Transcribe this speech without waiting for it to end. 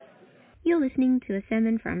You're listening to a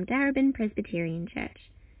sermon from Darebin Presbyterian Church.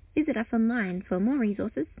 Visit us online for more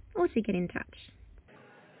resources or to get in touch.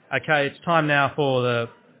 Okay, it's time now for the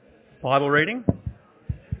Bible reading.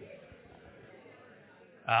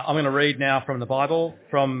 I'm going to read now from the Bible.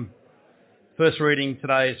 First reading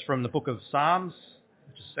today is from the book of Psalms,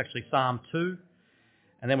 which is actually Psalm 2.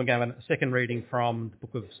 And then we're going to have a second reading from the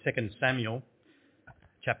book of 2 Samuel,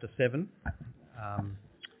 chapter 7.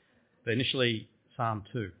 But initially, Psalm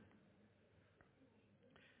 2.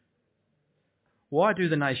 Why do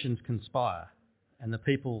the nations conspire and the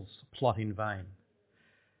peoples plot in vain?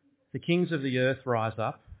 The kings of the earth rise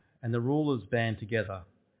up and the rulers band together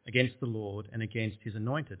against the Lord and against his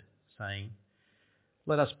anointed, saying,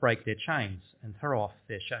 "Let us break their chains and throw off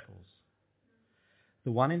their shackles."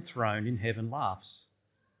 The one enthroned in heaven laughs.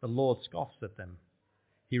 The Lord scoffs at them.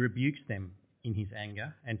 He rebukes them in his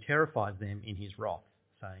anger and terrifies them in his wrath,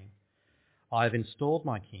 saying, "I have installed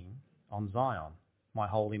my king on Zion, my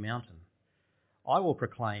holy mountain. I will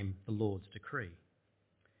proclaim the Lord's decree.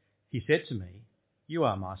 He said to me, 'You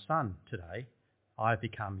are my son. Today I have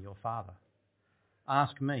become your father.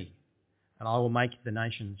 Ask me, and I will make the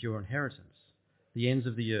nations your inheritance, the ends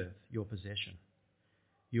of the earth your possession.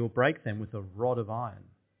 You will break them with a rod of iron.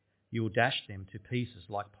 You will dash them to pieces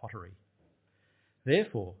like pottery.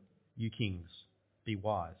 Therefore, you kings, be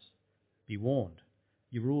wise. Be warned,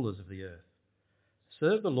 you rulers of the earth.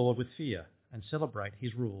 Serve the Lord with fear and celebrate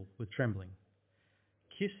his rule with trembling.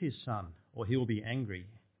 Kiss his son, or he will be angry,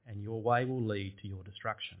 and your way will lead to your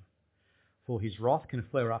destruction. For his wrath can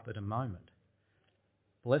flare up at a moment.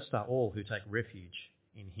 Blessed are all who take refuge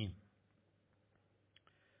in him."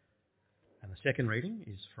 And the second reading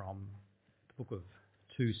is from the book of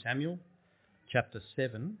 2 Samuel, chapter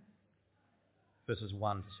 7, verses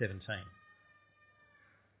 1 to 17.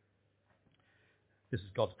 This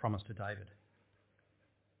is God's promise to David.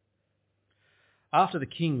 After the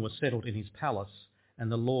king was settled in his palace,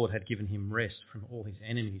 and the Lord had given him rest from all his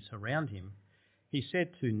enemies around him, he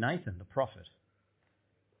said to Nathan the prophet,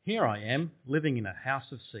 "Here I am, living in a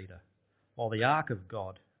house of cedar, while the ark of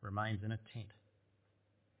God remains in a tent."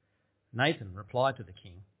 Nathan replied to the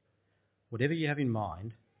king, "Whatever you have in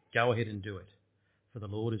mind, go ahead and do it, for the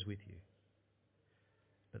Lord is with you."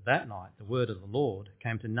 But that night the word of the Lord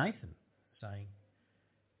came to Nathan, saying,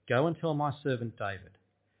 "Go and tell my servant David,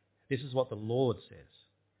 this is what the Lord says.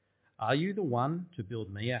 Are you the one to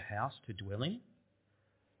build me a house to dwell in?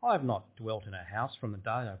 I have not dwelt in a house from the day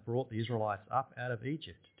I brought the Israelites up out of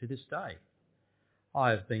Egypt to this day. I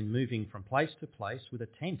have been moving from place to place with a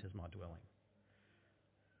tent as my dwelling.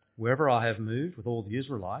 Wherever I have moved with all the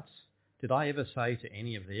Israelites, did I ever say to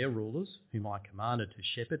any of their rulers, whom I commanded to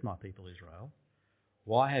shepherd my people Israel,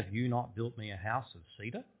 'Why have you not built me a house of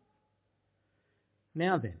cedar?'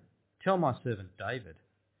 Now then, tell my servant David,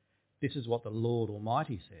 this is what the Lord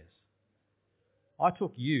Almighty says. I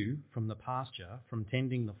took you from the pasture, from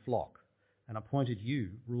tending the flock, and appointed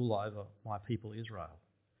you ruler over my people Israel.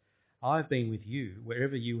 I have been with you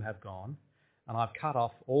wherever you have gone, and I've cut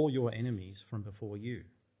off all your enemies from before you.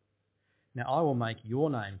 Now I will make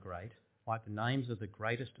your name great, like the names of the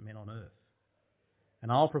greatest men on earth.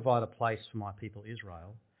 And I'll provide a place for my people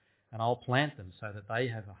Israel, and I'll plant them so that they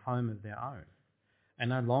have a home of their own,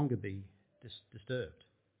 and no longer be disturbed.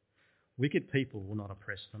 Wicked people will not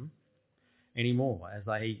oppress them anymore, as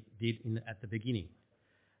they did at the beginning,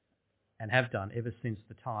 and have done ever since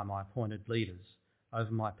the time I appointed leaders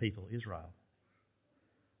over my people Israel.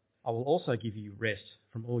 I will also give you rest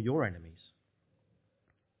from all your enemies.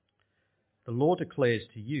 The Lord declares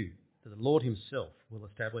to you that the Lord himself will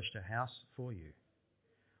establish a house for you.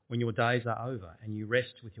 When your days are over and you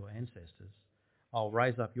rest with your ancestors, I'll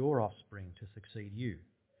raise up your offspring to succeed you,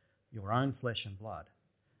 your own flesh and blood,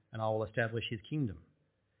 and I will establish his kingdom.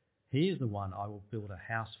 He is the one I will build a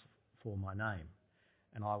house for my name,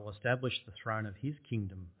 and I will establish the throne of his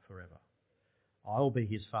kingdom forever. I will be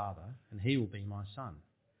his father, and he will be my son.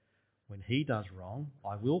 When he does wrong,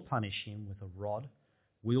 I will punish him with a rod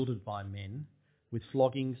wielded by men, with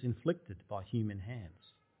floggings inflicted by human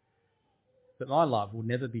hands. But my love will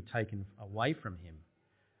never be taken away from him,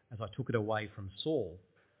 as I took it away from Saul,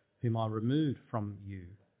 whom I removed from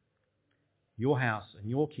you. Your house and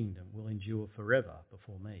your kingdom will endure forever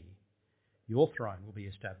before me. Your throne will be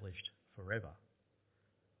established forever."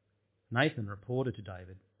 Nathan reported to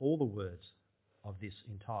David all the words of this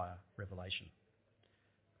entire revelation.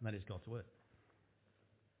 And that is God's word.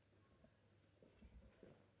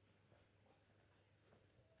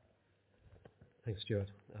 Thanks,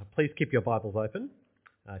 Stuart. Please keep your Bibles open.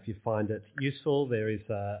 If you find it useful, there is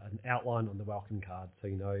an outline on the welcome card so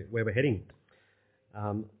you know where we're heading.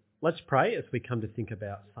 Let's pray as we come to think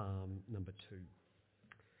about Psalm number 2.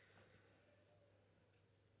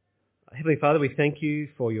 Heavenly Father, we thank you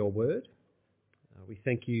for your word. We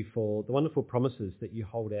thank you for the wonderful promises that you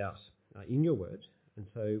hold out in your word. And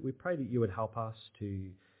so we pray that you would help us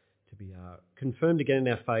to be confirmed again in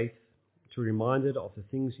our faith, to be reminded of the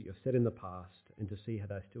things that you've said in the past, and to see how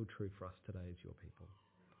they're still true for us today as your people.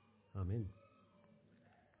 Amen.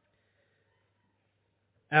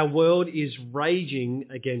 Our world is raging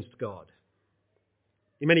against God.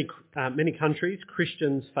 In many countries,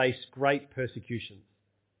 Christians face great persecution.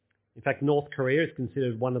 In fact, North Korea is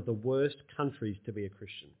considered one of the worst countries to be a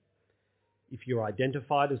Christian. If you're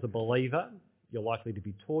identified as a believer, you're likely to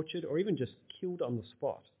be tortured or even just killed on the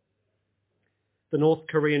spot. The North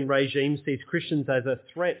Korean regime sees Christians as a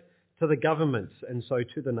threat to the government and so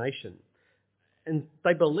to the nation. And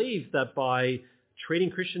they believe that by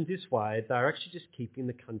treating Christians this way, they're actually just keeping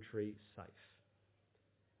the country safe.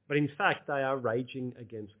 But in fact, they are raging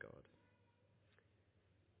against God.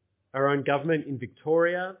 Our own government in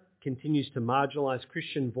Victoria continues to marginalise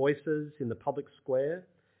Christian voices in the public square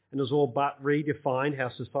and has all but redefined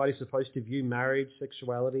how society is supposed to view marriage,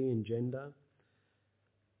 sexuality and gender.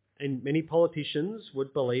 And many politicians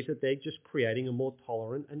would believe that they're just creating a more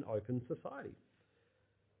tolerant and open society.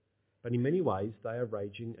 But in many ways, they are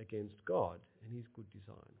raging against God and his good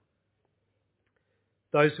design.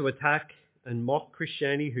 Those who attack and mock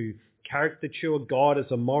Christianity, who caricature God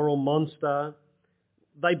as a moral monster,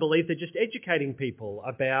 they believe they're just educating people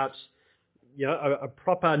about a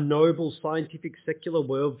proper, noble, scientific, secular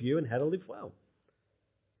worldview and how to live well.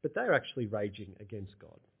 But they're actually raging against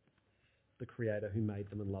God, the Creator who made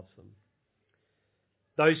them and loves them.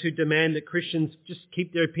 Those who demand that Christians just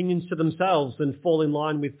keep their opinions to themselves and fall in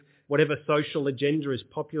line with whatever social agenda is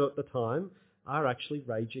popular at the time are actually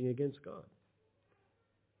raging against God.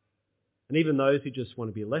 And even those who just want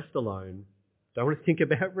to be left alone, don't want to think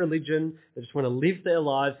about religion, they just want to live their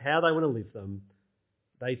lives how they want to live them,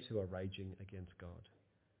 they too are raging against God.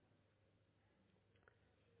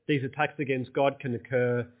 These attacks against God can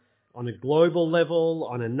occur on a global level,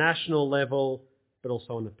 on a national level, but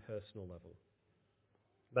also on a personal level.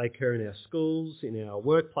 They occur in our schools, in our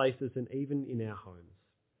workplaces, and even in our homes.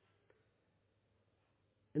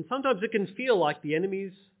 And sometimes it can feel like the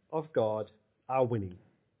enemies of God are winning.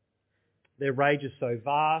 Their rage is so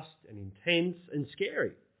vast and intense and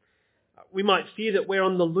scary. We might fear that we're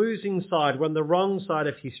on the losing side, we're on the wrong side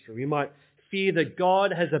of history. We might fear that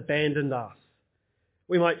God has abandoned us.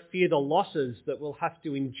 We might fear the losses that we'll have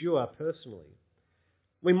to endure personally.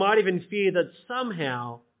 We might even fear that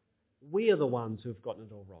somehow we are the ones who have gotten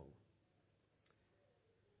it all wrong.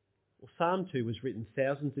 Well, Psalm 2 was written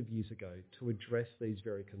thousands of years ago to address these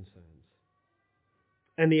very concerns.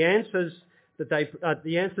 And the answers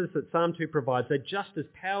that Psalm 2 provides are just as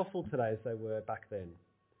powerful today as they were back then.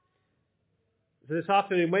 So this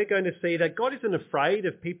afternoon we're going to see that God isn't afraid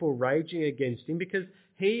of people raging against him because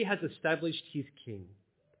he has established his king.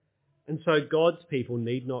 And so God's people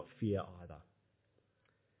need not fear either.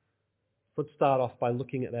 Let's start off by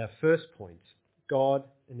looking at our first point, God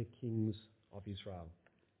and the kings of Israel.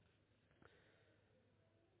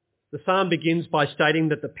 The psalm begins by stating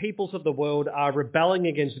that the peoples of the world are rebelling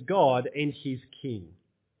against God and his king.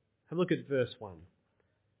 Have a look at verse 1.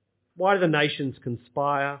 Why do the nations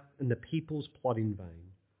conspire and the peoples plot in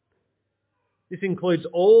vain? This includes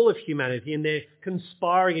all of humanity, and they're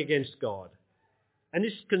conspiring against God. And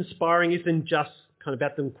this conspiring isn't just kind of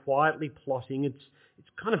about them quietly plotting. It's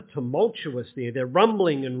kind of tumultuous there. They're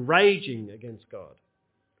rumbling and raging against God.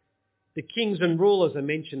 The kings and rulers are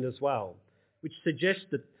mentioned as well, which suggests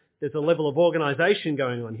that there's a level of organisation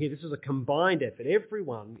going on here. This is a combined effort.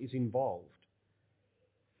 Everyone is involved.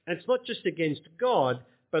 And it's not just against God,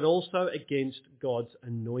 but also against God's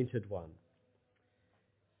anointed one.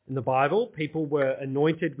 In the Bible, people were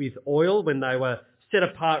anointed with oil when they were set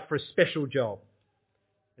apart for a special job.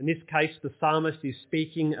 In this case, the psalmist is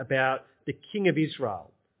speaking about the king of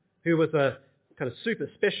Israel, who was a kind of super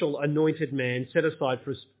special anointed man set aside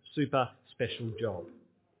for a super special job.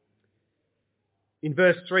 In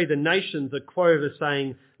verse 3, the nations are quoted as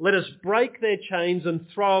saying, "Let us break their chains and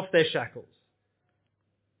throw off their shackles."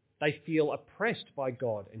 They feel oppressed by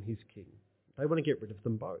God and his king. They want to get rid of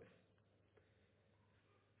them both.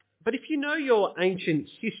 But if you know your ancient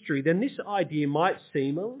history, then this idea might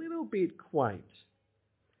seem a little bit quaint.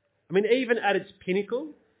 I mean, even at its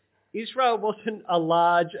pinnacle, Israel wasn't a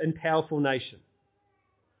large and powerful nation.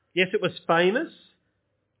 Yes, it was famous.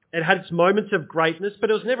 It had its moments of greatness,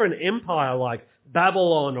 but it was never an empire like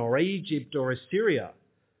Babylon or Egypt or Assyria.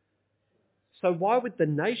 So why would the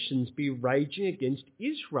nations be raging against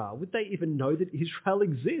Israel? Would they even know that Israel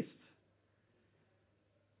exists?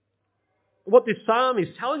 What this psalm is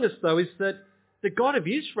telling us, though, is that the God of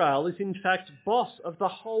Israel is in fact boss of the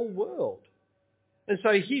whole world. And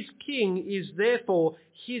so his king is therefore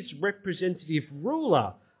his representative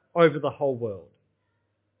ruler over the whole world.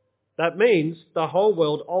 That means the whole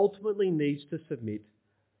world ultimately needs to submit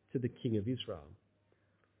to the king of Israel.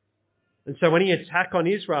 And so any attack on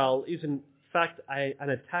Israel is in fact an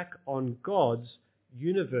attack on God's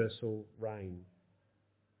universal reign.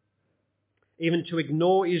 Even to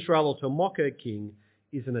ignore Israel or to mock her king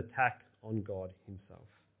is an attack on God himself.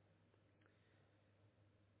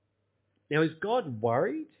 Now, is God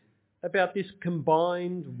worried about this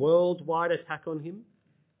combined worldwide attack on him?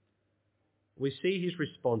 We see his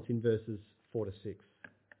response in verses 4 to 6.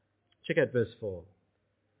 Check out verse 4.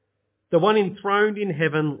 The one enthroned in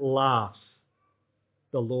heaven laughs.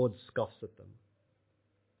 The Lord scoffs at them.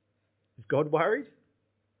 Is God worried?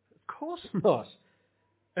 Of course not.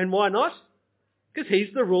 And why not? Because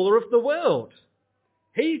he's the ruler of the world.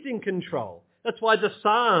 He's in control. That's why the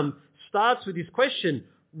psalm starts with this question: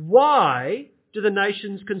 why do the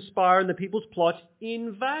nations conspire and the peoples plot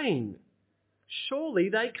in vain? Surely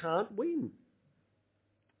they can't win.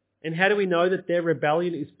 And how do we know that their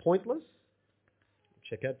rebellion is pointless?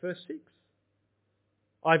 Check out verse 6.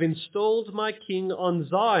 I've installed my king on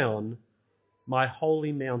Zion, my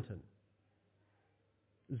holy mountain.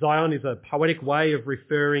 Zion is a poetic way of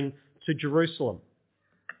referring to Jerusalem.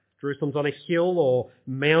 Jerusalem's on a hill or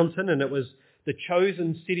mountain, and it was the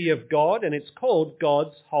chosen city of God, and it's called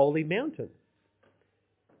God's holy mountain.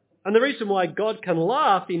 And the reason why God can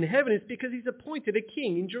laugh in heaven is because he's appointed a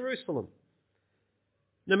king in Jerusalem.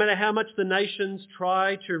 No matter how much the nations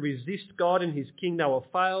try to resist God and his king, they will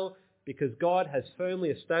fail because God has firmly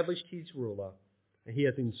established his ruler and he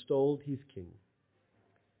has installed his king.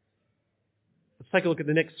 Let's take a look at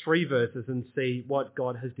the next 3 verses and see what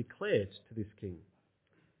God has declared to this king.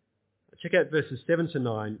 Check out verses 7 to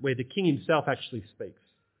 9, where the king himself actually speaks.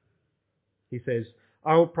 He says,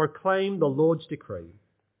 I will proclaim the Lord's decree.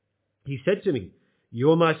 He said to me,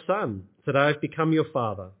 you are my son, today I have become your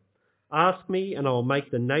father. Ask me, and I will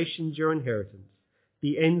make the nations your inheritance,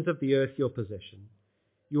 the ends of the earth your possession.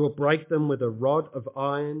 You will break them with a rod of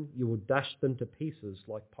iron. You will dash them to pieces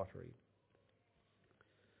like pottery.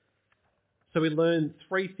 So we learn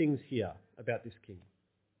 3 things here about this king.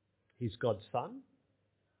 He's God's son.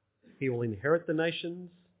 He will inherit the nations,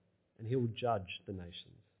 and he will judge the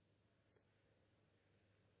nations.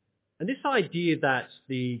 And this idea that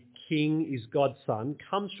the king is God's son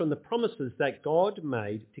comes from the promises that God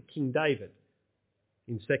made to King David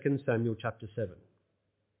in 2 Samuel chapter 7.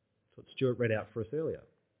 That's what Stuart read out for us earlier.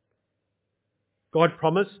 God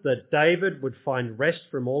promised that David would find rest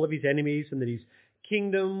from all of his enemies and that his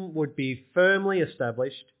kingdom would be firmly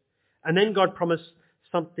established. And then God promised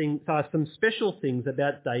some special things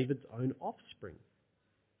about David's own offspring.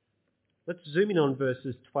 Let's zoom in on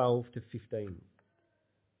verses 12 to 15.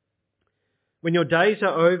 When your days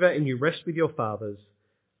are over and you rest with your fathers,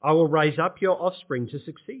 I will raise up your offspring to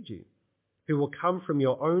succeed you, who will come from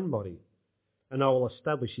your own body, and I will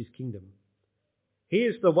establish his kingdom. He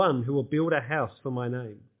is the one who will build a house for my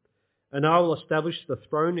name, and I will establish the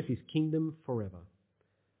throne of his kingdom forever.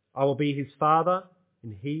 I will be his father,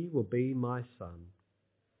 and he will be my son.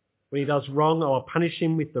 When he does wrong, I will punish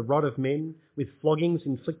him with the rod of men, with floggings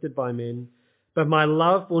inflicted by men. But my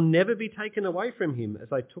love will never be taken away from him as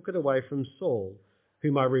I took it away from Saul,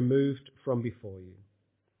 whom I removed from before you.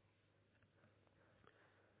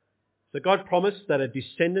 So God promised that a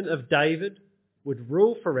descendant of David would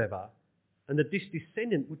rule forever and that this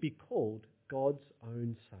descendant would be called God's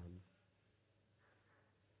own son.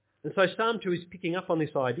 And so Psalm 2 is picking up on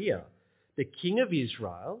this idea. The King of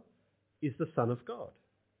Israel is the Son of God.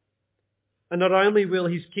 And not only will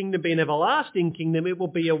his kingdom be an everlasting kingdom, it will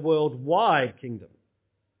be a worldwide kingdom.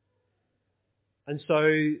 And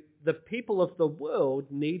so the people of the world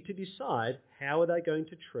need to decide how are they going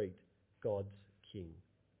to treat God's king.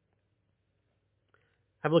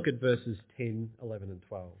 Have a look at verses 10, 11 and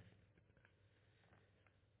 12.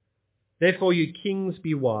 Therefore, you kings,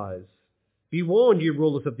 be wise. Be warned, you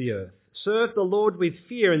rulers of the earth. Serve the Lord with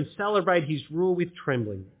fear and celebrate his rule with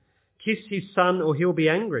trembling. Kiss his son or he'll be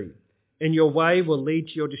angry, and your way will lead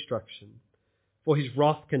to your destruction. For his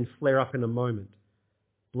wrath can flare up in a moment.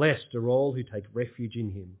 Blessed are all who take refuge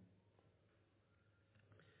in him.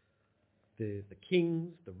 The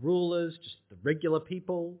kings, the rulers, just the regular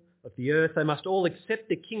people of the earth, they must all accept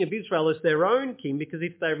the King of Israel as their own king, because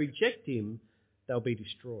if they reject him, they'll be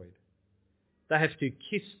destroyed. They have to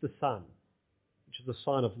kiss the Son, which is a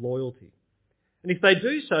sign of loyalty. And if they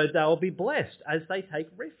do so, they will be blessed as they take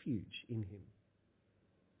refuge in him.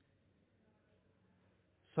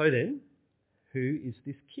 So then, who is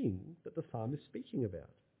this king that the psalm is speaking about?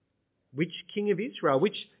 Which king of Israel?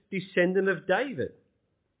 Which descendant of David?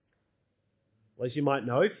 Well, as you might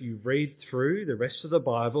know, if you read through the rest of the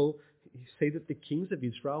Bible, you see that the kings of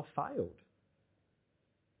Israel failed.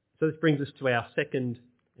 So this brings us to our second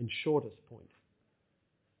and shortest point.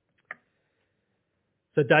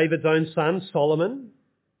 So David's own son, Solomon,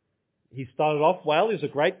 he started off well. He was a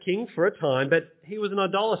great king for a time, but he was an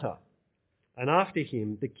idolater. And after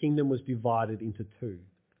him, the kingdom was divided into two,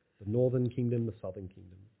 the northern kingdom, the southern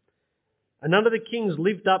kingdom. And none of the kings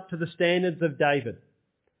lived up to the standards of David.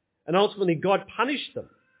 And ultimately, God punished them.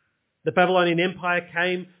 The Babylonian Empire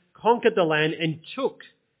came, conquered the land, and took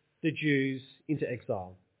the Jews into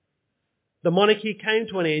exile. The monarchy came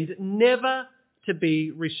to an end, never to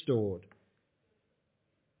be restored.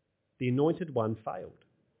 The anointed one failed.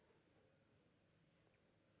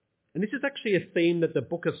 And this is actually a theme that the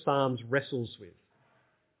book of Psalms wrestles with.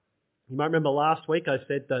 You might remember last week I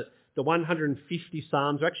said that the 150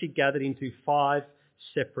 Psalms are actually gathered into 5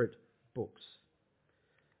 separate books.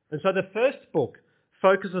 And so the first book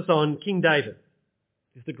focuses on King David.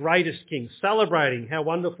 He's the greatest king, celebrating how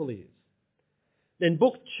wonderful he is. Then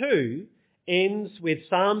book 2 ends with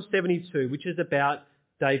Psalm 72, which is about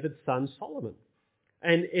David's son Solomon.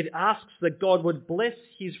 And it asks that God would bless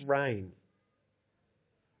his reign.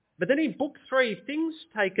 But then in book 3, things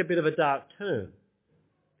take a bit of a dark turn.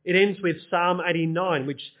 It ends with Psalm 89,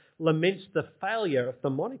 which laments the failure of the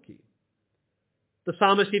monarchy. The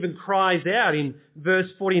psalmist even cries out in verse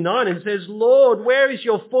 49 and says, "Lord, where is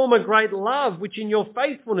your former great love, which in your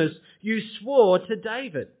faithfulness you swore to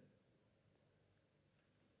David?"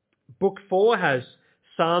 Book 4 has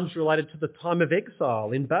psalms related to the time of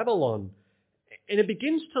exile in Babylon. And it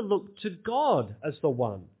begins to look to God as the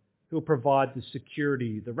one who will provide the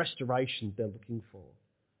security, the restoration they're looking for.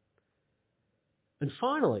 And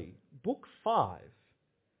finally, book 5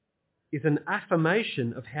 is an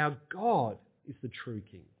affirmation of how God is the true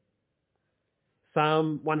king.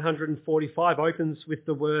 Psalm 145 opens with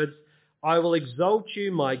the words, "I will exalt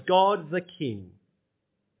you, my God, the King."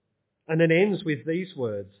 And then ends with these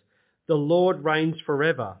words, "The Lord reigns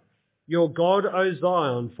forever. Your God, O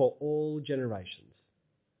Zion, for all generations."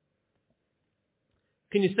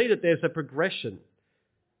 Can you see that there's a progression?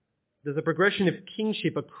 There's a progression of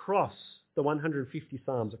kingship across the 150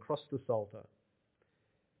 Psalms, across the Psalter.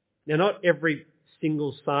 Now, not every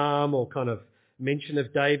single psalm or kind of mention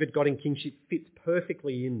of David, God in kingship, fits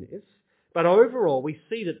perfectly in this. But overall, we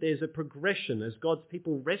see that there's a progression as God's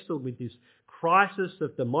people wrestled with this crisis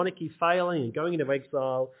of the monarchy failing and going into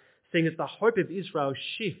exile, seeing that the hope of Israel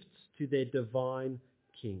shifts to their divine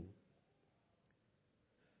king.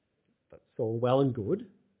 That's all well and good.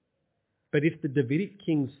 But if the Davidic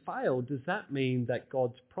kings failed, does that mean that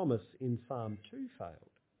God's promise in Psalm 2 failed?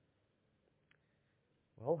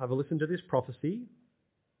 Well, have a listen to this prophecy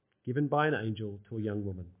given by an angel to a young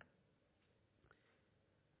woman.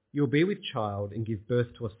 "You will be with child and give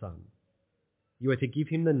birth to a son. You are to give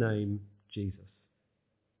him the name Jesus.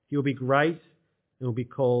 He will be great and will be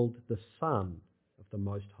called the Son of the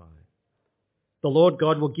Most High. The Lord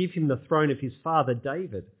God will give him the throne of his father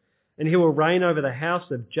David, and he will reign over the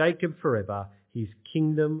house of Jacob forever. His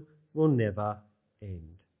kingdom will never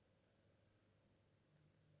end."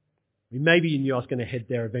 Maybe you knew I was going to head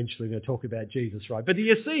there eventually, going to talk about Jesus, right? But do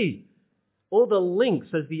you see all the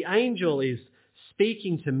links as the angel is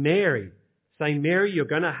speaking to Mary, saying, "Mary, you're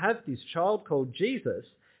going to have this child called Jesus,"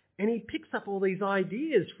 and he picks up all these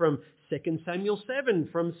ideas from 2 Samuel 7,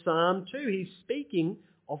 from Psalm 2. He's speaking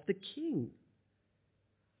of the King.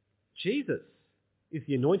 Jesus is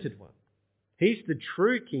the anointed one. He's the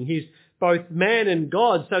true king. He's both man and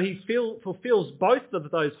God, so he fulfills both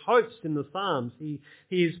of those hopes in the Psalms. He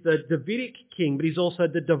is the Davidic king, but he's also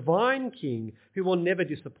the divine king who will never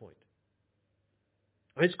disappoint.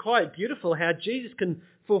 And it's quite beautiful how Jesus can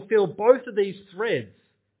fulfill both of these threads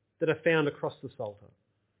that are found across the Psalter.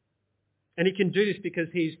 And he can do this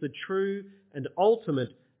because he's the true and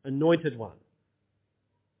ultimate anointed one.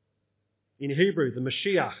 In Hebrew, the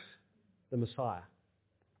Mashiach, the Messiah.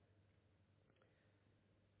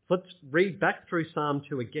 Let's read back through Psalm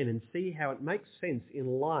 2 again and see how it makes sense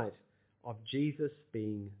in light of Jesus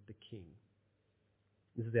being the King.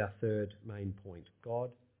 This is our third main point,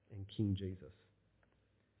 God and King Jesus.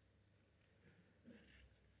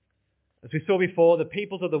 As we saw before, the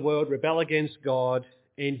peoples of the world rebel against God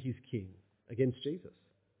and his King, against Jesus.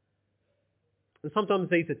 And sometimes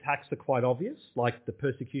these attacks are quite obvious, like the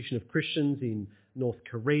persecution of Christians in North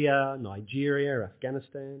Korea, Nigeria, or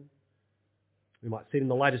Afghanistan. We might see it in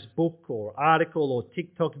the latest book or article or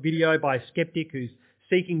TikTok video by a skeptic who's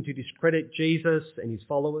seeking to discredit Jesus and his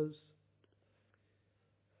followers.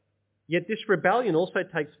 Yet this rebellion also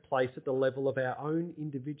takes place at the level of our own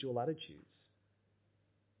individual attitudes.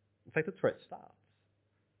 In fact, that's where it starts.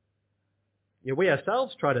 We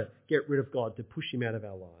ourselves try to get rid of God, to push him out of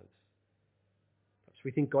our lives. Perhaps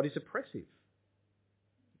we think God is oppressive.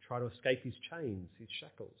 We try to escape his chains, his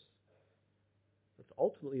shackles. It's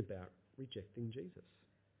ultimately about rejecting Jesus.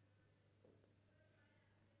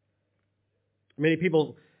 Many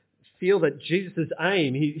people feel that Jesus'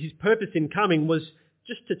 aim, his purpose in coming was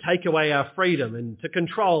just to take away our freedom and to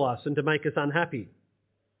control us and to make us unhappy,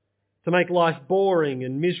 to make life boring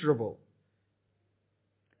and miserable.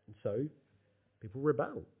 And so people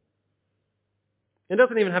rebel. It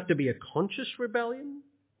doesn't even have to be a conscious rebellion,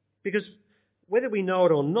 because whether we know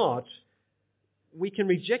it or not, we can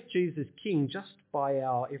reject Jesus as King just by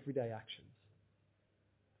our everyday actions.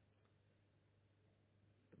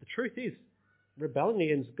 But the truth is, rebelling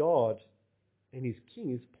against God and his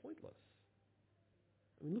King is pointless.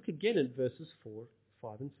 Look again at verses 4,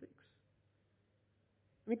 5 and 6.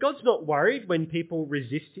 God's not worried when people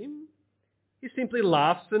resist him. He simply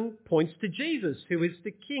laughs and points to Jesus, who is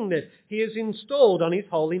the King that he has installed on his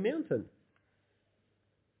holy mountain.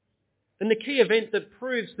 And the key event that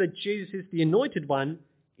proves that Jesus is the anointed one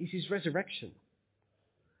is his resurrection.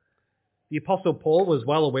 The Apostle Paul was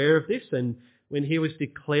well aware of this, and when he was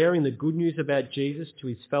declaring the good news about Jesus to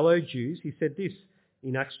his fellow Jews, he said this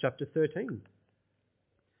in Acts chapter 13.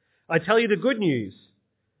 I tell you the good news.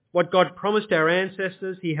 What God promised our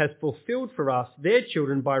ancestors, he has fulfilled for us, their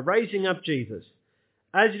children, by raising up Jesus.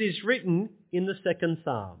 As it is written in the second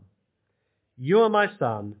Psalm, you are my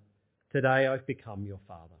son, today I've become your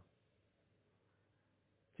father.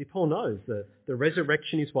 See, Paul knows that the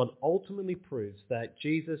resurrection is what ultimately proves that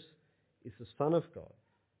Jesus is the Son of God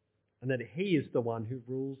and that he is the one who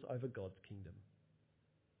rules over God's kingdom.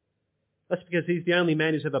 That's because he's the only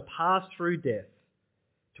man who's ever passed through death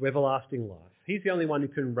to everlasting life. He's the only one who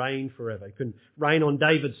can reign forever, who can reign on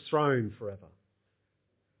David's throne forever.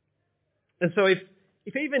 And so if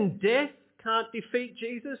even death can't defeat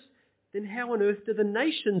Jesus, then how on earth do the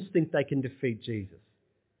nations think they can defeat Jesus?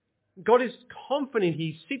 God is confident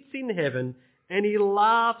he sits in heaven and he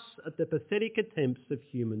laughs at the pathetic attempts of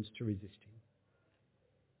humans to resist him.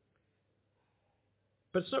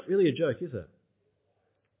 But it's not really a joke, is it?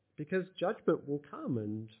 Because judgment will come,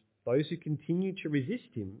 and those who continue to resist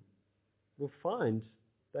him will find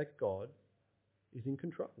that God is in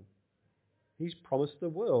control. He's promised the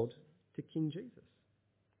world to King Jesus.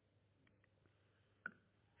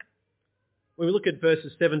 When we look at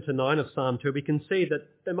verses 7 to 9 of Psalm 2, we can see that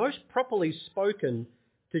they're most properly spoken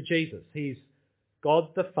to Jesus. He's God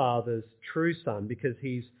the Father's true Son, because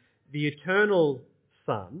he's the eternal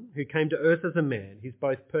Son who came to earth as a man. He's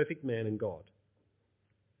both perfect man and God.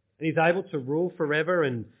 And he's able to rule forever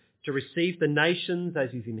and to receive the nations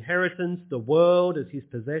as his inheritance, the world as his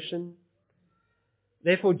possession.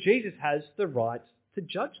 Therefore, Jesus has the right to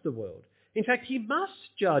judge the world. In fact, he must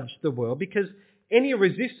judge the world, because any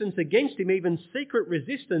resistance against him, even secret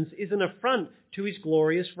resistance, is an affront to his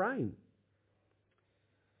glorious reign.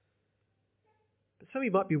 But some of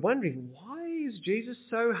you might be wondering, why is Jesus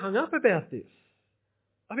so hung up about this?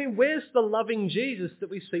 Where's the loving Jesus that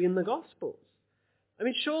we see in the Gospels?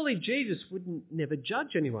 Surely Jesus wouldn't never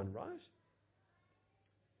judge anyone, right?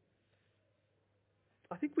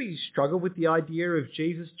 I think we struggle with the idea of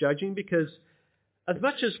Jesus judging because as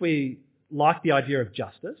much as we like the idea of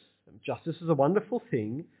justice, and justice is a wonderful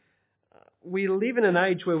thing, we live in an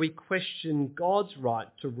age where we question God's right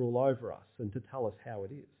to rule over us and to tell us how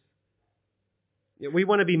it is. Yet we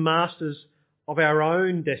want to be masters of our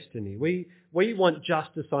own destiny. We want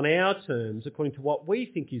justice on our terms according to what we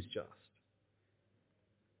think is just.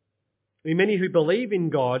 Many who believe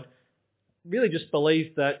in God really just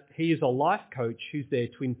believe that he is a life coach who's there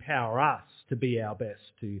to empower us to be our best,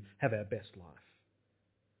 to have our best life.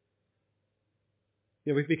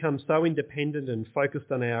 We've become so independent and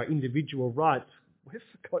focused on our individual rights, we've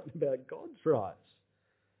forgotten about God's rights.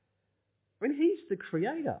 He's the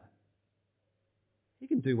creator. He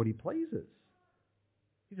can do what he pleases.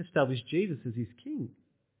 He's established Jesus as his king.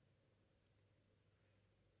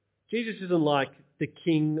 Jesus isn't like the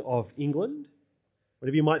King of England,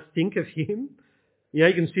 whatever you might think of him. You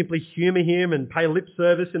can simply humour him and pay lip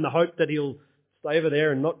service in the hope that he'll stay over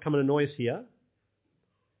there and not come and annoy us here.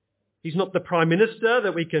 He's not the Prime Minister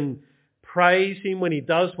that we can praise him when he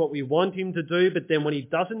does what we want him to do, but then when he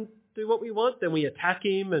doesn't do what we want, then we attack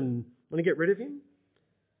him and want to get rid of him.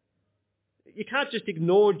 You can't just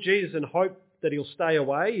ignore Jesus and hope that he'll stay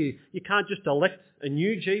away. You can't just elect a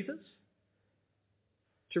new Jesus.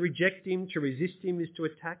 To reject him, to resist him, is to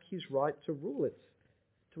attack his right to rule. It's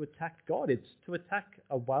to attack God. It's to attack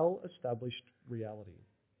a well-established reality.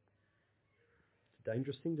 It's a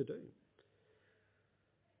dangerous thing to do.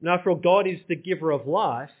 And after all, God is the giver of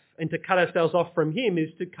life, and to cut ourselves off from him is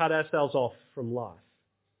to cut ourselves off from life.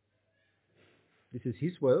 This is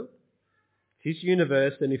his world, his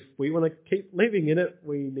universe, and if we want to keep living in it,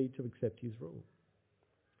 we need to accept his rule.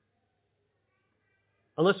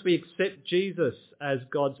 Unless we accept Jesus as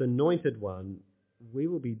God's anointed one, we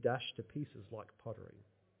will be dashed to pieces like pottery.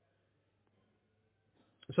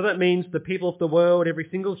 So that means the people of the world, every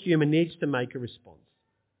single human, needs to make a response.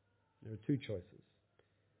 There are two choices.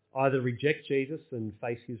 Either reject Jesus and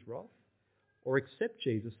face his wrath, or accept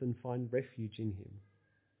Jesus and find refuge in him.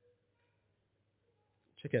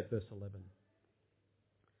 Check out verse 11.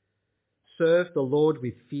 Serve the Lord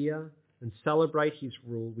with fear and celebrate his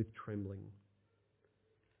rule with trembling.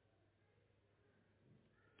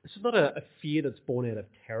 This is not a fear that's born out of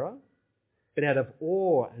terror, but out of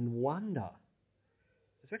awe and wonder.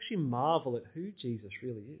 Let's actually marvel at who Jesus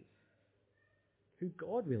really is, who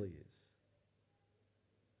God really is.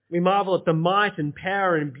 We marvel at the might and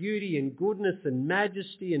power and beauty and goodness and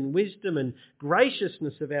majesty and wisdom and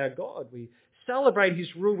graciousness of our God. We celebrate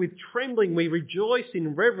his rule with trembling. We rejoice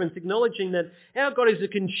in reverence, acknowledging that our God is a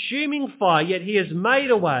consuming fire, yet he has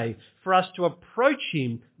made a way for us to approach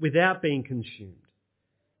him without being consumed.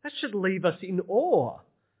 That should leave us in awe.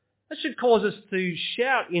 That should cause us to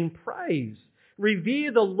shout in praise.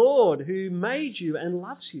 Revere the Lord who made you and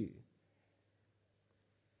loves you.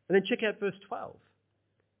 And then check out verse 12.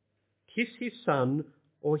 Kiss his son,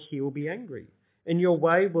 or he will be angry, and your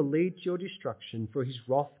way will lead to your destruction, for his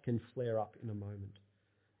wrath can flare up in a moment.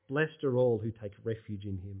 Blessed are all who take refuge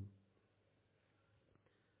in him.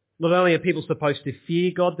 Not only are people supposed to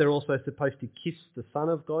fear God, they're also supposed to kiss the Son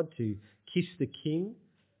of God, to kiss the King.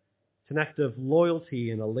 It's an act of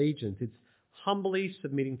loyalty and allegiance. It's humbly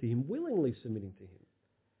submitting to him, willingly submitting to him.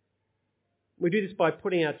 We do this by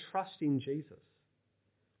putting our trust in Jesus.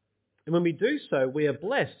 And when we do so, we are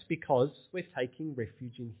blessed because we're taking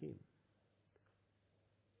refuge in him.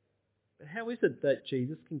 But how is it that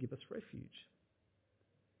Jesus can give us refuge?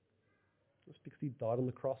 It's because he died on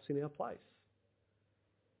the cross in our place.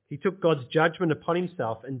 He took God's judgment upon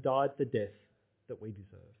himself and died the death that we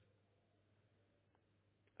deserve.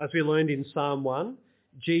 As we learned in Psalm 1,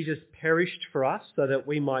 Jesus perished for us so that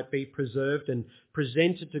we might be preserved and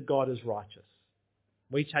presented to God as righteous.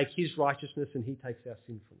 We take his righteousness and he takes our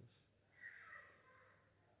sinfulness.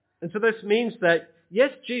 And so this means that,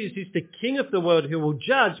 yes, Jesus is the King of the world who will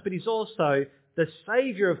judge, but he's also the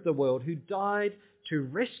Saviour of the world who died to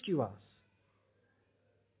rescue us.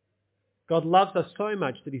 God loves us so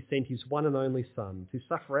much that he sent his one and only Son to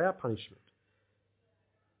suffer our punishment.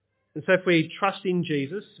 And so if we trust in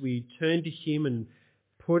Jesus, we turn to him and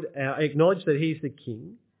acknowledge that he's the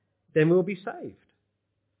King, then we'll be saved.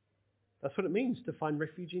 That's what it means to find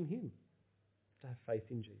refuge in him, to have faith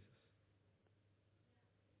in Jesus.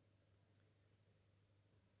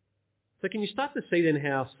 So can you start to see then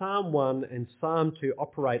how Psalm 1 and Psalm 2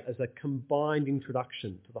 operate as a combined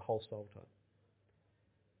introduction to the whole Psalter?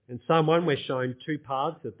 In Psalm 1 we're shown two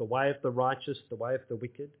paths, the way of the righteous, the way of the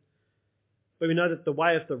wicked. But we know that the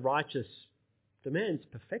way of the righteous demands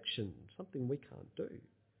perfection, something we can't do.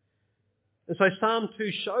 And so Psalm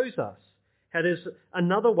 2 shows us how there's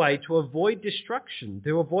another way to avoid destruction,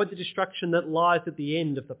 to avoid the destruction that lies at the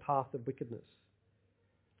end of the path of wickedness.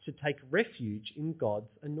 To take refuge in God's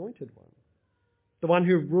anointed one, the one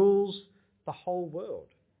who rules the whole world.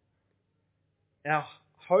 Our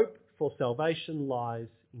hope for salvation lies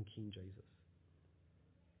in King Jesus.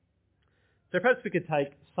 So perhaps we could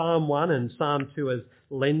take Psalm 1 and Psalm 2 as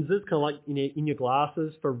lenses, kind of like in your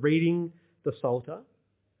glasses for reading the Psalter.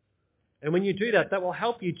 And when you do that, that will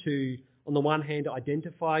help you to, on the one hand,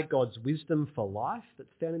 identify God's wisdom for life that's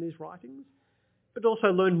found in his writings, but also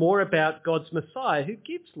learn more about God's Messiah who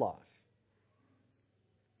gives life.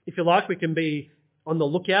 If you like, we can be on the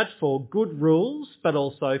lookout for good rules, but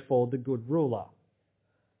also for the good ruler.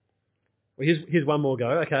 Well, here's one more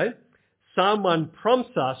go, okay? Psalm 1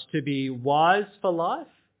 prompts us to be wise for life,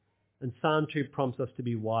 and Psalm 2 prompts us to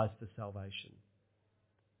be wise for salvation.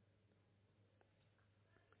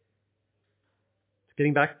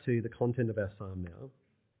 Getting back to the content of our psalm now,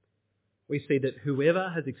 we see that whoever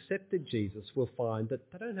has accepted Jesus will find that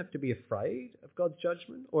they don't have to be afraid of God's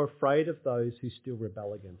judgment or afraid of those who still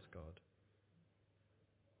rebel against God.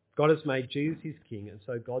 God has made Jesus his King, and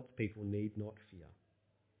so God's people need not fear.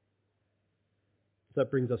 So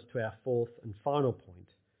that brings us to our fourth and final point.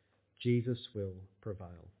 Jesus will prevail.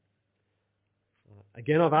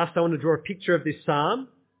 Again, I've asked someone to draw a picture of this psalm.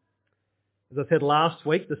 As I said last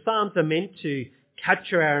week, the psalms are meant to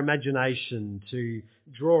capture our imagination, to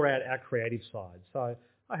draw out our creative side. So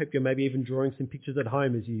I hope you're maybe even drawing some pictures at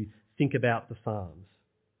home as you think about the psalms.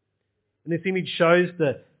 And this image shows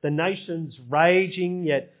the nations raging,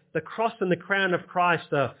 yet the cross and the crown of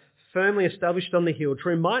Christ are firmly established on the hill to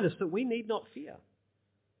remind us that we need not fear.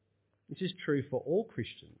 This is true for all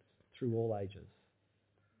Christians through all ages.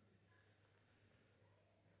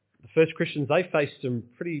 The first Christians, they faced some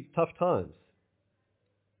pretty tough times.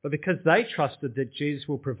 But because they trusted that Jesus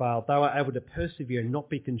will prevail, they were able to persevere and not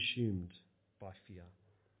be consumed by fear.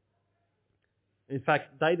 In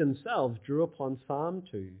fact, they themselves drew upon Psalm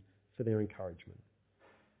 2 for their encouragement.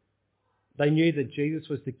 They knew that Jesus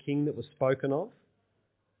was the King that was spoken of.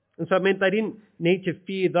 And so it meant they didn't need to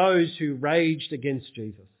fear those who raged against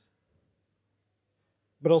Jesus.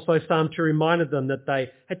 But also Psalm 2 reminded them that they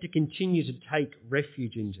had to continue to take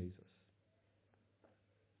refuge in Jesus.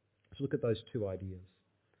 Let's look at those two ideas.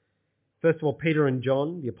 First of all, Peter and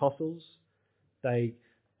John, the apostles, they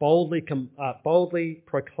boldly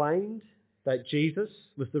proclaimed that Jesus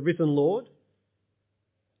was the risen Lord.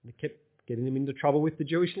 They kept getting them into trouble with the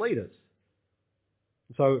Jewish leaders.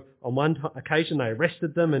 So on one occasion they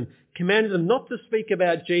arrested them and commanded them not to speak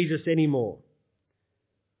about Jesus anymore.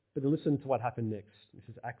 But then listen to what happened next. This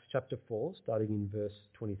is Acts chapter 4, starting in verse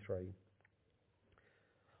 23.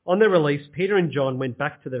 On their release, Peter and John went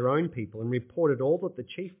back to their own people and reported all that the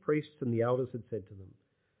chief priests and the elders had said to them.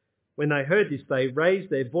 When they heard this, they raised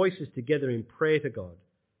their voices together in prayer to God.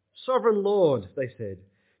 Sovereign Lord, they said,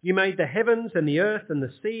 you made the heavens and the earth and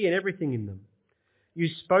the sea and everything in them. You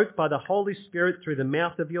spoke by the Holy Spirit through the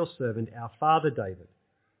mouth of your servant, our father David.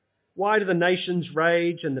 Why do the nations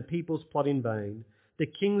rage and the peoples plot in vain? The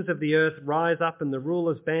kings of the earth rise up and the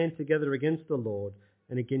rulers band together against the Lord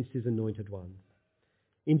and against his anointed one.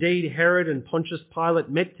 Indeed, Herod and Pontius Pilate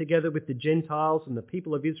met together with the Gentiles and the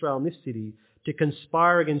people of Israel in this city to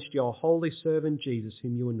conspire against your holy servant Jesus,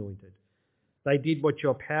 whom you anointed. They did what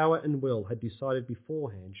your power and will had decided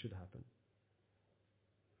beforehand should happen.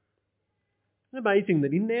 It's amazing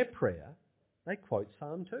that in their prayer, they quote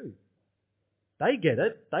Psalm 2. They get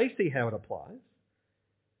it. They see how it applies.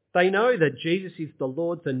 They know that Jesus is the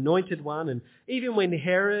Lord's anointed one, and even when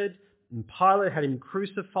Herod and Pilate had him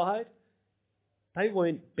crucified, they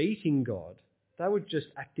weren't beating God. They were just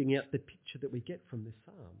acting out the picture that we get from this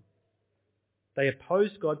psalm. They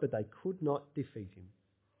opposed God, but they could not defeat him.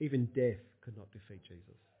 Even death could not defeat Jesus.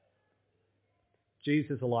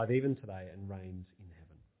 Jesus is alive even today and reigns in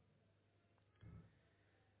heaven.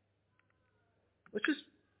 Let's just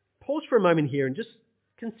pause for a moment here and just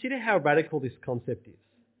consider how radical this concept is.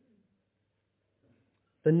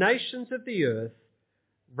 The nations of the earth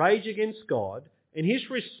rage against God, and his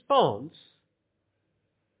response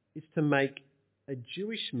is to make a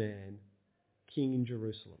Jewish man king in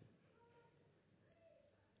Jerusalem.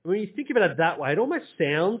 When you think about it that way, it almost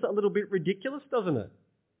sounds a little bit ridiculous, doesn't it?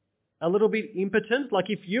 A little bit impotent. Like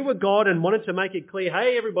if you were God and wanted to make it clear,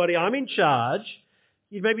 hey everybody, I'm in charge,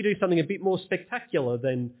 you'd maybe do something a bit more spectacular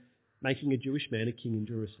than making a Jewish man a king in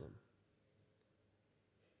Jerusalem.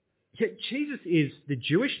 Yet Jesus is the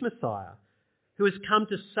Jewish Messiah who has come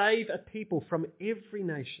to save a people from every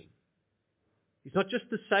nation. He's not just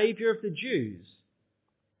the saviour of the Jews,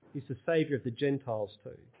 he's the saviour of the Gentiles too.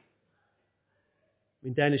 I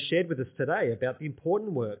mean, Dan has shared with us today about the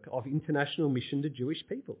important work of international mission to Jewish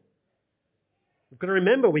people. We've got to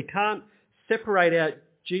remember we can't separate out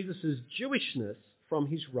Jesus' Jewishness from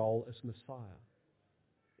his role as Messiah.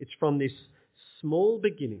 It's from this small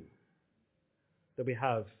beginning that we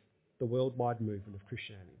have the worldwide movement of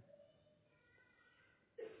Christianity.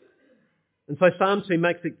 And so Psalm 2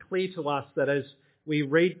 makes it clear to us that as we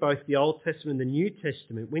read both the Old Testament and the New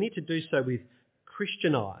Testament, we need to do so with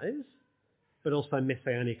Christian eyes, but also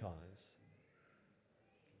messianic eyes.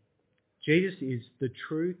 Jesus is the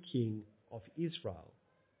true King of Israel.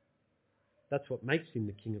 That's what makes him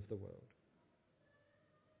the King of the world.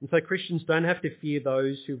 And so Christians don't have to fear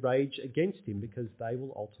those who rage against him because they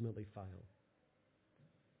will ultimately fail.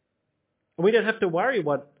 And we don't have to worry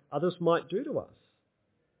what others might do to us.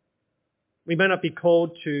 We may not be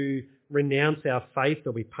called to renounce our faith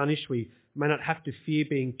or be punished. We may not have to fear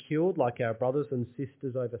being killed like our brothers and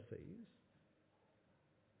sisters overseas.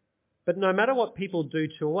 But no matter what people do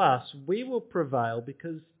to us, we will prevail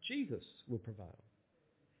because Jesus will prevail.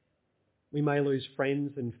 We may lose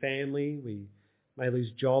friends and family. We may lose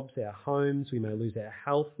jobs, our homes. We may lose our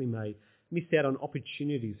health. We may miss out on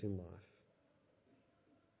opportunities in life.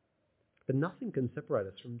 But nothing can separate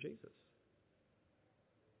us from Jesus.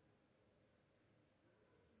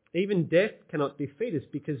 Even death cannot defeat us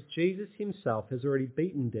because Jesus himself has already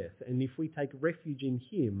beaten death. And if we take refuge in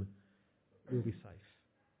him, we'll be safe.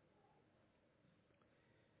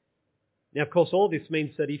 Now, of course, all this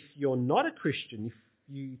means that if you're not a Christian, if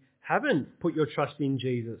you haven't put your trust in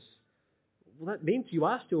Jesus, well, that means you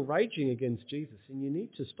are still raging against Jesus, and you need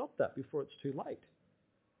to stop that before it's too late.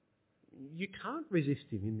 You can't resist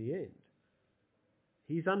him in the end.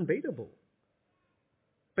 He's unbeatable.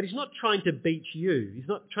 But he's not trying to beat you. He's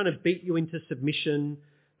not trying to beat you into submission,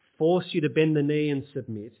 force you to bend the knee and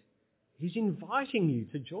submit. He's inviting you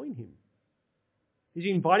to join him. He's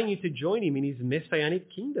inviting you to join him in his messianic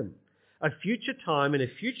kingdom, a future time and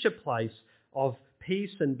a future place of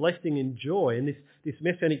peace and blessing and joy. And this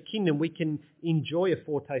messianic kingdom, we can enjoy a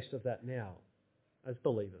foretaste of that now as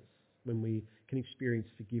believers, when we can experience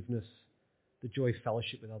forgiveness, the joy of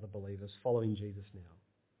fellowship with other believers, following Jesus now.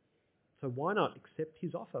 So why not accept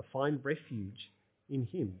his offer? Find refuge in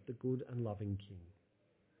him, the good and loving King.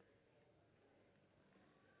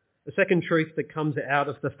 The second truth that comes out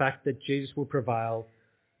of the fact that Jesus will prevail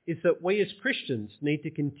is that we as Christians need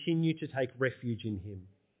to continue to take refuge in him.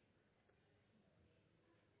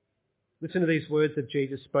 Listen to these words of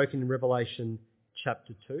Jesus spoken in Revelation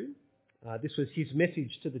chapter 2. This was his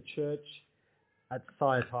message to the church at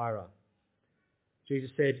Thyatira.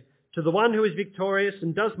 Jesus said, "To the one who is victorious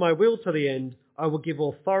and does my will to the end, I will give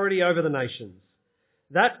authority over the nations.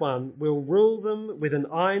 That one will rule them with an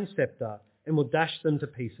iron scepter and will dash them to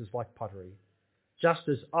pieces like pottery, just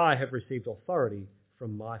as I have received authority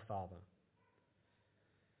from my Father."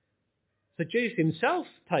 So Jesus himself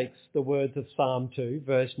takes the words of Psalm 2,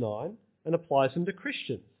 verse 9, and applies them to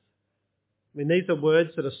Christians. I mean, these are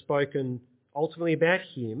words that are spoken ultimately about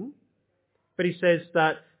him, but he says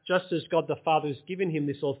that just as God the Father has given him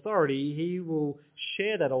this authority, he will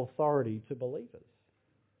share that authority to believers.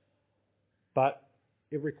 But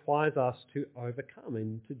it requires us to overcome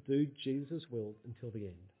and to do Jesus' will until the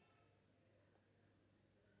end.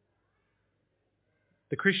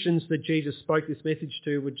 The Christians that Jesus spoke this message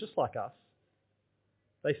to were just like us.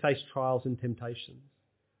 They faced trials and temptations,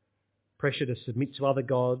 pressure to submit to other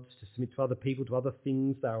gods, to submit to other people, to other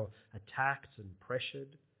things. They were attacked and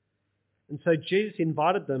pressured. And so Jesus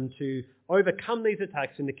invited them to overcome these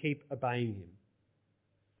attacks and to keep obeying him.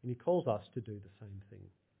 And he calls us to do the same thing.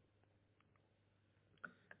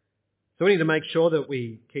 So we need to make sure that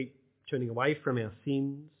we keep turning away from our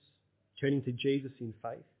sins, turning to Jesus in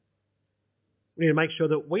faith. We need to make sure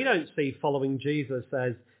that we don't see following Jesus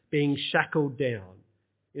as being shackled down.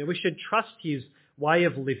 We should trust his way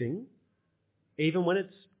of living, even when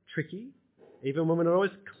it's tricky, even when we're not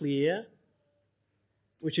always clear.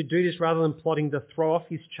 We should do this rather than plotting to throw off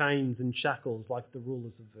his chains and shackles like the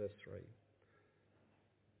rulers of verse 3.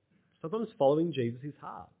 Sometimes following Jesus is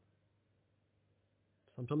hard.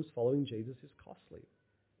 Sometimes following Jesus is costly.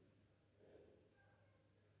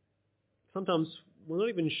 Sometimes we're not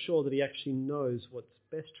even sure that he actually knows what's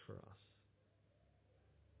best for us.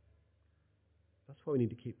 That's why we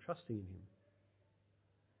need to keep trusting in him.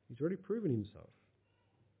 He's already proven himself.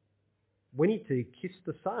 We need to kiss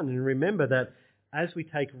the Son and remember that as we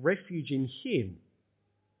take refuge in him,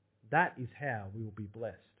 that is how we will be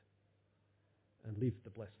blessed and live the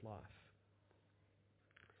blessed life.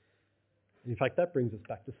 And in fact, that brings us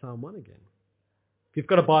back to Psalm 1 again. If you've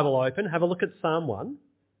got a Bible open, have a look at Psalm 1.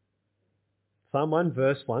 Psalm 1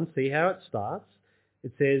 verse 1, see how it starts.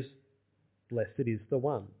 It says, "Blessed is the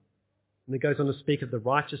one." And it goes on to speak of the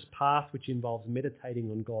righteous path, which involves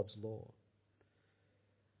meditating on God's law.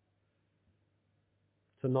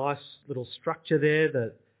 It's a nice little structure there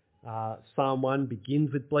that Psalm 1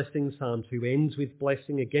 begins with blessing, Psalm 2 ends with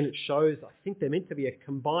blessing. Again, it shows, I think they're meant to be a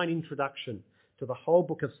combined introduction to the whole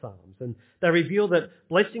book of Psalms. And they reveal that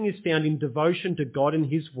blessing is found in devotion to God and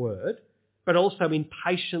his word, but also in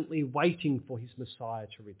patiently waiting for his Messiah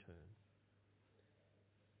to return.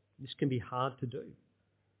 This can be hard to do,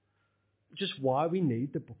 which is why we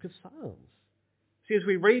need the book of Psalms. See, as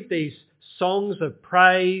we read these songs of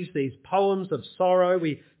praise, these poems of sorrow,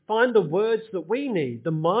 we find the words that we need,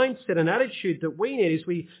 the mindset and attitude that we need as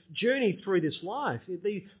we journey through this life.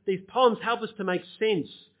 These poems help us to make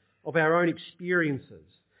sense of our own experiences.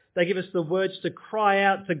 They give us the words to cry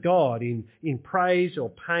out to God in praise or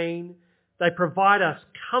pain. They provide us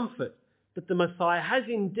comfort that the Messiah has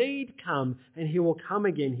indeed come and he will come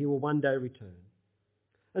again. He will one day return.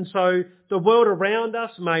 And so the world around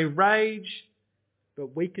us may rage,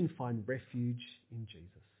 but we can find refuge in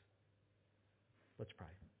Jesus. Let's pray.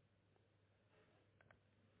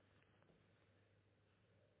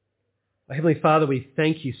 Heavenly Father, we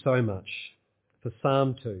thank you so much for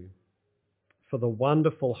Psalm 2, for the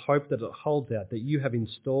wonderful hope that it holds out, that you have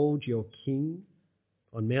installed your King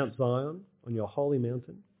on Mount Zion, on your holy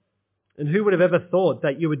mountain. And who would have ever thought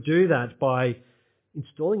that you would do that by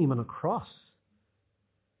installing him on a cross,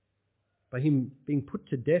 by him being put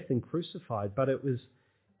to death and crucified? But it was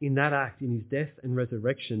in that act, in his death and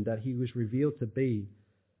resurrection, that he was revealed to be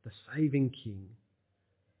the saving King,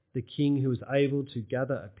 the King who was able to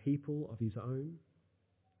gather a people of his own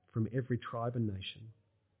from every tribe and nation.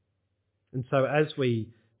 And so as we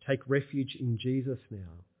take refuge in Jesus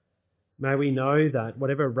now, may we know that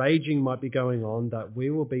whatever raging might be going on, that we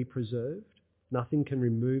will be preserved. Nothing can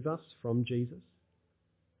remove us from Jesus,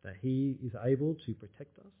 that he is able to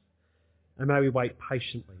protect us. And may we wait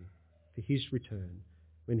patiently for his return,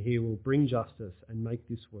 when he will bring justice and make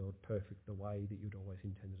this world perfect the way that you'd always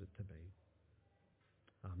intended it to be.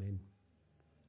 Amen.